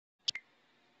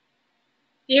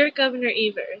Dear Governor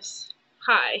Evers,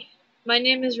 hi. My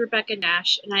name is Rebecca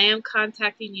Nash, and I am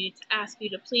contacting you to ask you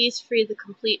to please free the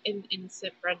complete and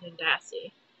innocent Brendan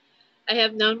Dassey. I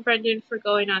have known Brendan for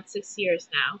going on 6 years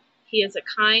now. He is a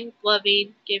kind,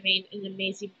 loving, giving, and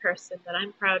amazing person that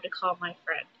I'm proud to call my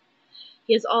friend.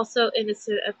 He is also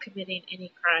innocent of committing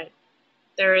any crime.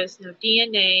 There is no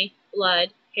DNA, blood,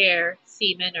 hair,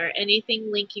 semen, or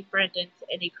anything linking Brendan to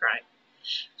any crime.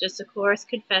 Just a coerced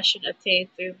confession obtained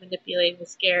through manipulating the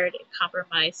scared and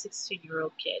compromised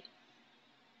 16-year-old kid.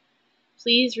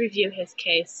 Please review his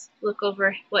case, look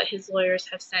over what his lawyers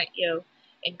have sent you,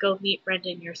 and go meet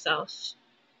Brendan yourself.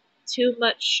 Too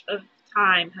much of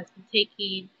time has been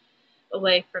taken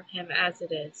away from him as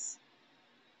it is.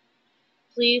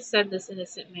 Please send this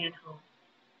innocent man home.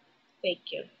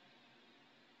 Thank you.